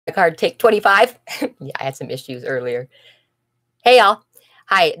card, take 25. Yeah, I had some issues earlier. Hey, y'all.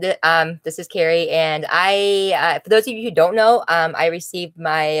 Hi, this is Carrie, and for those of you who don't know, I received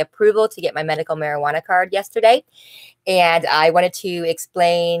my approval to get my medical marijuana card yesterday, and I wanted to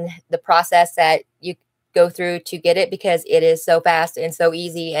explain the process that you go through to get it because it is so fast and so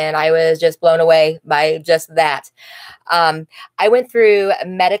easy, and I was just blown away by just that. I went through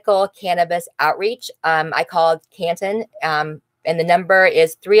Medical Cannabis Outreach. I called Canton, and the number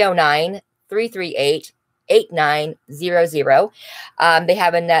is 309-338-8900. They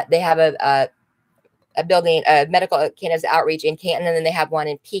have a building, a medical cannabis outreach in Canton, and then they have one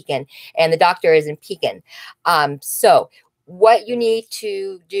in Pekin, and the doctor is in Pekin. So what you need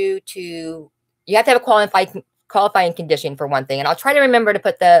to do you have to have a qualifying condition for one thing. And I'll try to remember to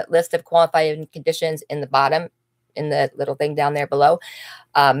put the list of qualifying conditions in the bottom, in the little thing down there below.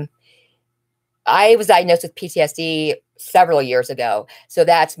 I was diagnosed with PTSD several years ago. So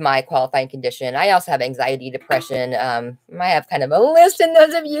that's my qualifying condition. I also have anxiety, depression. I have kind of a list, and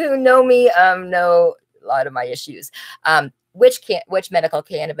those of you who know me know a lot of my issues. Which medical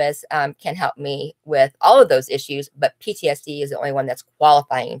cannabis can help me with all of those issues, but PTSD is the only one that's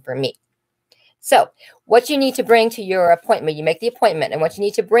qualifying for me. So what you need to bring to your appointment, you make the appointment, and what you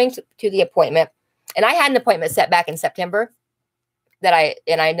need to bring to the appointment, and I had an appointment set back in September that I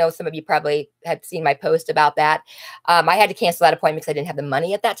know some of you probably had seen my post about that. I had to cancel that appointment because I didn't have the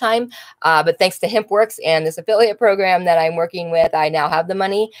money at that time. But thanks to HempWorks and this affiliate program that I'm working with, I now have the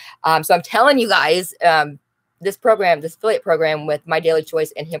money. So I'm telling you guys, this affiliate program with My Daily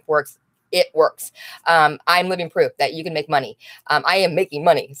Choice and HempWorks, it works. I'm living proof that you can make money. I am making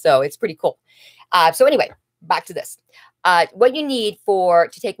money, so it's pretty cool. So anyway, back to this. What you need to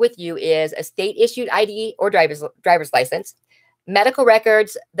take with you is a state issued ID or driver's license, medical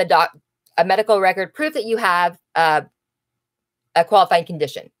records, a medical record, proof that you have a qualifying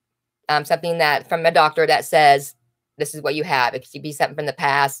condition, something that from a doctor that says this is what you have. It could be something from the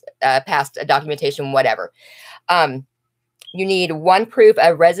past documentation, whatever. You need one proof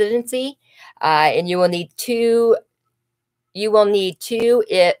of residency, and you will need two.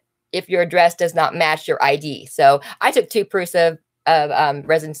 If your address does not match your ID. So I took two proofs of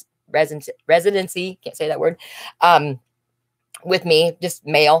residency. Can't say that word. With me, just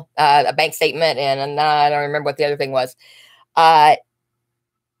mail, a bank statement, and I don't remember what the other thing was. And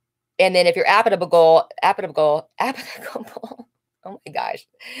then if you're applicable, oh my gosh,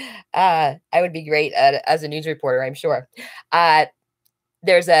 I would be great as a news reporter, I'm sure.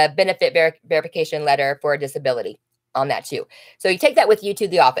 There's a benefit verification letter for a disability on that too. So you take that with you to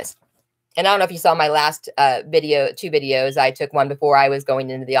the office. And I don't know if you saw my last two videos. I took one before I was going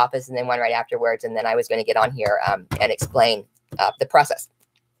into the office and then one right afterwards. And then I was going to get on here and explain the process.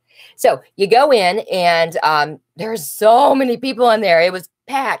 So you go in, and there's so many people in there. It was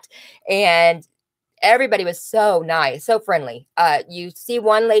packed, and everybody was so nice, so friendly. You see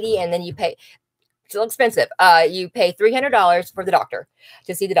one lady, and then you pay. It's a little expensive. You pay $300 for the doctor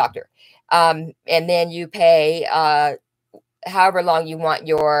to see the doctor. And then you pay however long you want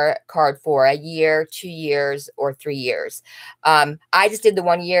your card for, a year, 2 years, or 3 years. I just did the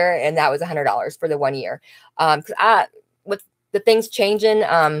 1 year, and that was $100 for the 1 year. With the things changing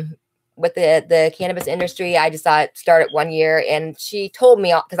with the cannabis industry, I just thought start at 1 year. And she told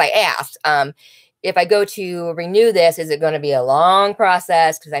me, because I asked, if I go to renew this, is it going to be a long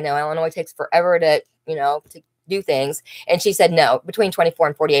process? Because I know Illinois takes forever to do things. And she said, no, between 24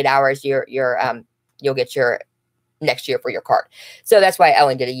 and 48 hours, you'll get your next year for your card. So that's why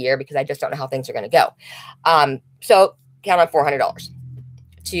Ellen did a year, because I just don't know how things are going to go. So count on $400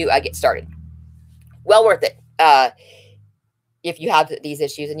 to get started. Well worth it. If you have these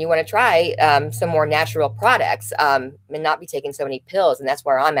issues and you want to try some more natural products and not be taking so many pills. And that's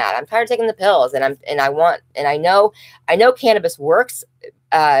where I'm at. I'm tired of taking the pills, and I know cannabis works.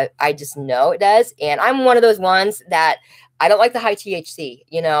 I just know it does. And I'm one of those ones that I don't like the high THC.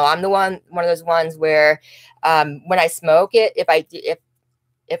 I'm one of those ones where when I smoke it, if I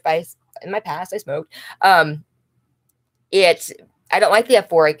in my past I smoked, I don't like the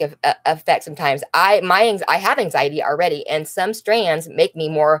euphoric effect sometimes. I have anxiety already, and some strands make me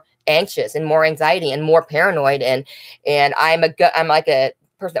more anxious and more anxiety and more paranoid. And I'm like a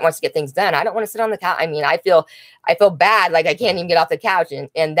person that wants to get things done. I don't want to sit on the couch. I mean, I feel bad, like I can't even get off the couch.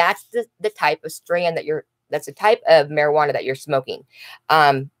 And that's the type of strand that's the type of marijuana that you're smoking.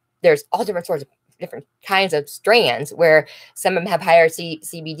 There's all different kinds of strands where some of them have higher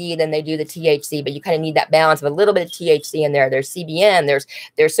CBD than they do the THC, but you kind of need that balance of a little bit of THC in there. There's CBN.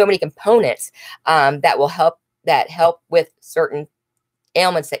 There's so many components that will help with certain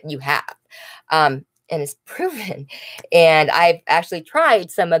ailments that you have. and it's proven. And I've actually tried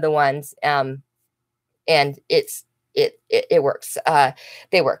some of the ones, and it works.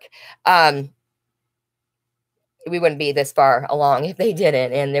 They work. We wouldn't be this far along if they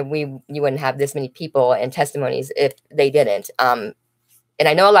didn't, and then you wouldn't have this many people and testimonies if they didn't. And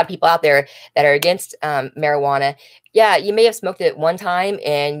I know a lot of people out there that are against marijuana. Yeah, you may have smoked it one time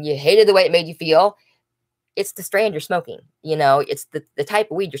and you hated the way it made you feel. It's the strand you're smoking. You know, it's the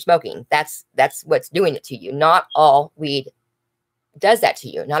type of weed you're smoking. That's what's doing it to you. Not all weed does that to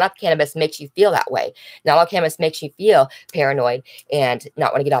you. Not all cannabis makes you feel that way. Not all cannabis makes you feel paranoid and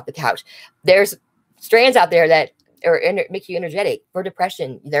not want to get off the couch. There's strands out there that make you energetic for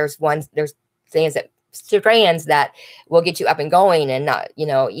depression. There's strands that will get you up and going and not,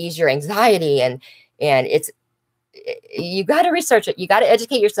 ease your anxiety. And you got to research it. You got to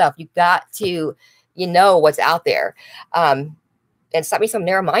educate yourself. You got to, what's out there. And stop being so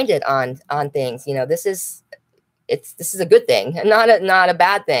narrow-minded on things. This is a good thing and not a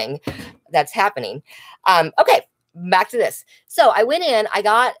bad thing that's happening. Okay, back to this. So I went in, I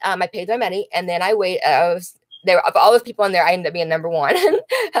got, I paid my money, and then I there of all those people in there, I ended up being number one.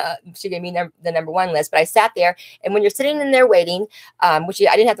 She gave me the number one list, but I sat there, and when you're sitting in there waiting, which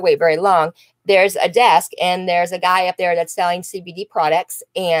I didn't have to wait very long, there's a desk and there's a guy up there that's selling CBD products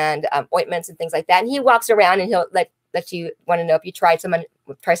and ointments and things like that. And he walks around and he'll let you want to know if you try some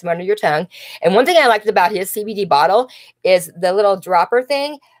under your tongue. And one thing I liked about his CBD bottle is the little dropper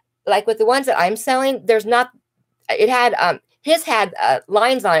thing. Like with the ones that I'm selling, his had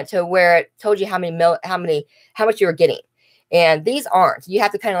lines on it to where it told you how much you were getting. And these aren't. You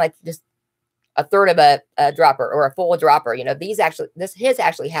have to kind of like just a third of a dropper or a full dropper. His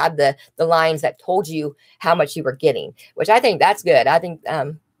actually had the lines that told you how much you were getting, which I think that's good. I think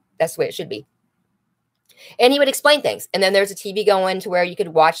that's the way it should be. And he would explain things. And then there's a TV going to where you could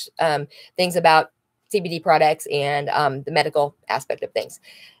watch things about CBD products and the medical aspect of things.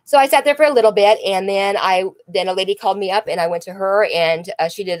 So I sat there for a little bit, and then a lady called me up, and I went to her, and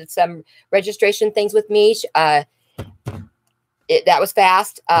she did some registration things with me. That was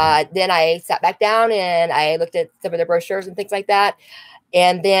fast. Then I sat back down and I looked at some of the brochures and things like that.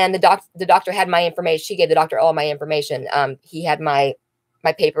 And then the doctor had my information. She gave the doctor all my information. He had my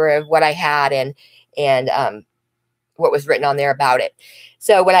paper of what I had and what was written on there about it.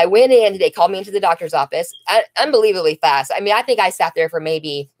 So when I went in, they called me into the doctor's office, unbelievably fast. I mean, I think I sat there for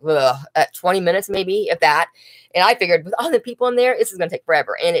maybe 20 minutes, maybe if that. And I figured with all the people in there, this is going to take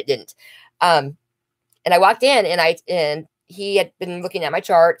forever. And it didn't. And I walked in and he had been looking at my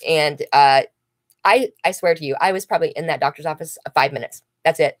chart, and I swear to you, I was probably in that doctor's office 5 minutes.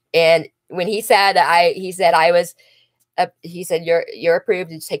 That's it. And when he said you're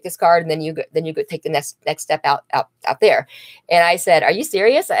approved to take this card, and then you go take the next step out there. And I said, "Are you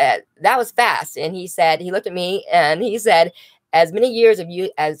serious?" That was fast. And he looked at me and he said, as many years of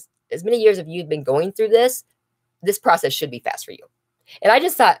you have been going through this process should be fast for you. And I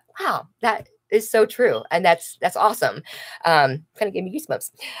just thought, wow, that is so true. And that's awesome. Kind of gave me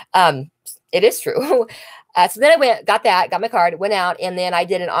goosebumps. It is true. So then I got my card, went out, and then I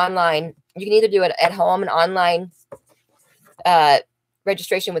did an online. You can either do it at home, an online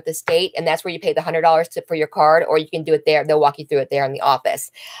registration with the state, and that's where you pay the $100 for your card, or you can do it there. They'll walk you through it there in the office.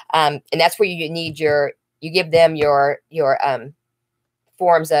 And that's where you give them your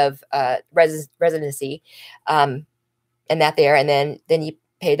forms of residency, and that there, and then you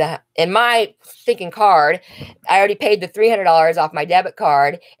pay in my thinking card, I already paid the $300 off my debit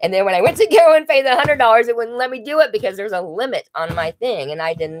card. And then when I went to go and pay the $100, it wouldn't let me do it because there's a limit on my thing. And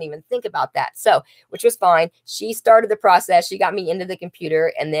I didn't even think about that. So, which was fine. She started the process. She got me into the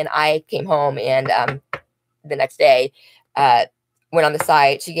computer, and then I came home and the next day went on the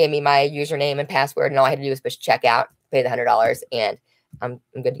site. She gave me my username and password, and all I had to do was push checkout, pay the $100, and I'm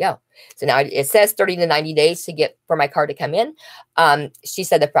good to go. So now it says 30 to 90 days for my card to come in. She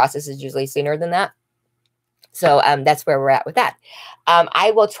said the process is usually sooner than that. So that's where we're at with that.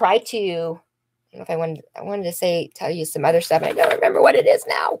 I will try to, if I wanted to tell you some other stuff. I don't remember what it is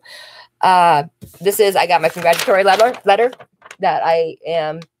now. I got my congratulatory letter that I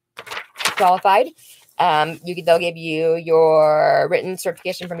am qualified. They'll give you your written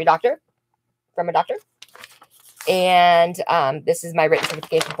certification from a doctor. And this is my written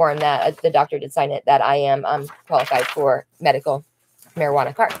certification form that the doctor did sign it, that I am qualified for medical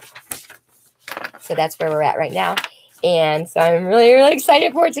marijuana card. So that's where we're at right now. And so I'm really, really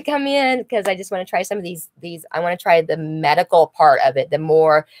excited for it to come in, because I just want to try some of these. I want to try the medical part of it, the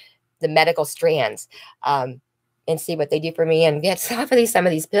medical strands, and see what they do for me, and get off of some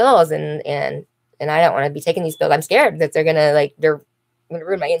of these pills. And I don't want to be taking these pills. I'm scared that they're going to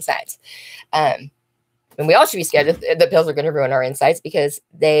ruin my insides. And we all should be scared that the pills are going to ruin our insides, because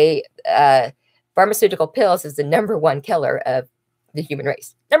pharmaceutical pills is the #1 killer of the human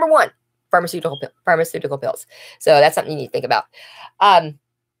race. #1, pharmaceutical pills. So that's something you need to think about.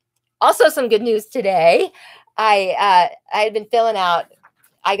 Also, some good news today. I had been filling out.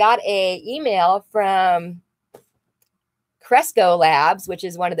 I got a email from Cresco Labs, which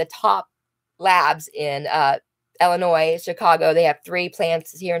is one of the top labs in Illinois, Chicago. They have 3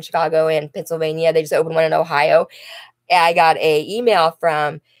 plants here in Chicago and Pennsylvania. They just opened one in Ohio. And I got a email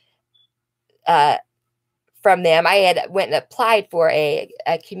from them. I had went and applied for a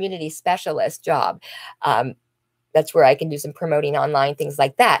community specialist job. That's where I can do some promoting online, things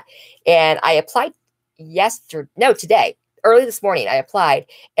like that. And I applied today, early this morning, I applied,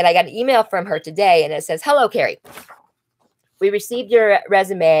 and I got an email from her today, and it says, "Hello, Carrie. We received your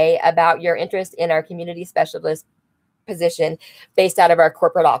resume about your interest in our community specialist position based out of our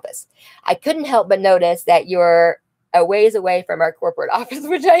corporate office. I couldn't help but notice that you're a ways away from our corporate office,"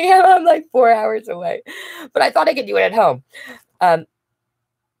 which I am. I'm like 4 hours away, but I thought I could do it at home.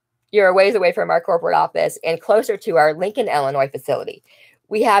 "You're a ways away from our corporate office and closer to our Lincoln, Illinois facility.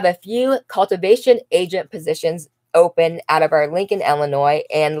 We have a few cultivation agent positions open out of our Lincoln, Illinois,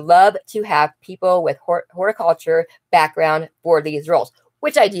 and love to have people with horticulture background for these roles,"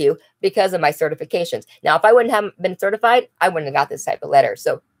 which I do because of my certifications. Now, if I wouldn't have been certified, I wouldn't have got this type of letter.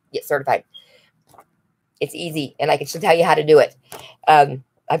 So get certified. It's easy, and I can tell you how to do it.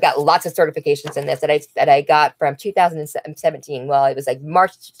 I've got lots of certifications in this that I got from 2017. Well, it was like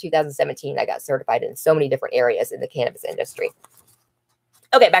March 2017. I got certified in so many different areas in the cannabis industry.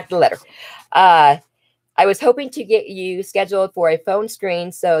 Okay, back to the letter. "I was hoping to get you scheduled for a phone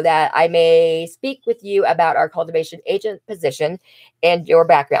screen so that I may speak with you about our cultivation agent position and your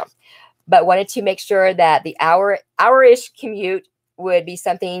background, but wanted to make sure that the hour-ish commute would be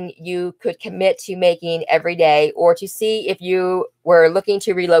something you could commit to making every day, or to see if you were looking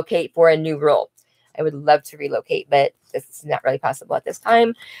to relocate for a new role." I would love to relocate, but this is not really possible at this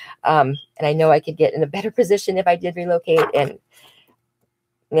time. And I know I could get in a better position if I did relocate, and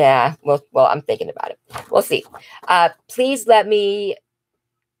yeah, well, I'm thinking about it. We'll see. Please let me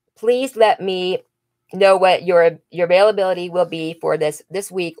know what your availability will be for this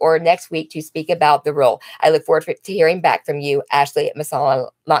week or next week to speak about the role. I look forward to hearing back from you, Ashley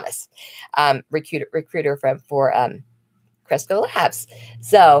Masalanis, recruiter for Cresco Labs.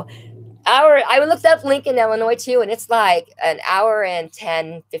 So I looked up Lincoln, Illinois too, and it's like an hour and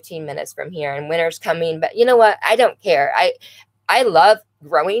 10-15 minutes from here, and winter's coming. But you know what? I don't care. I love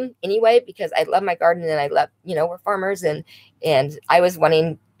growing anyway, because I love my garden, and I love, we're farmers, and I was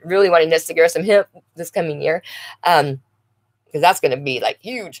really wanting us to grow some hemp this coming year, because that's going to be like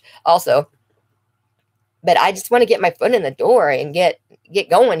huge also. But I just want to get my foot in the door and get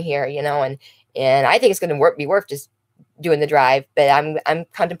going here, and I think it's going to be worth just doing the drive. But I'm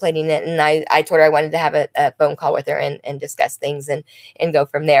contemplating it, and I told her I wanted to have a phone call with her and discuss things and go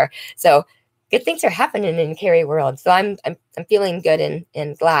from there. So good things are happening in Carrie world. So I'm feeling good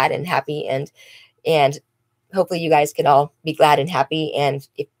and glad and happy, and hopefully you guys can all be glad and happy. And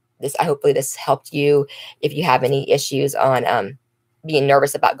hopefully this helped you if you have any issues on being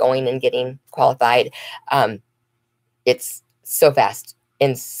nervous about going and getting qualified. It's so fast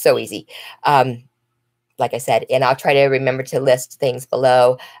and so easy. Like I said, and I'll try to remember to list things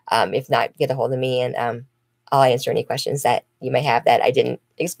below. If not, get a hold of me, and I'll answer any questions that you may have that I didn't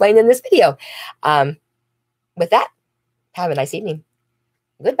explain in this video. With that, have a nice evening.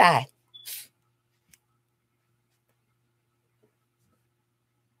 Goodbye.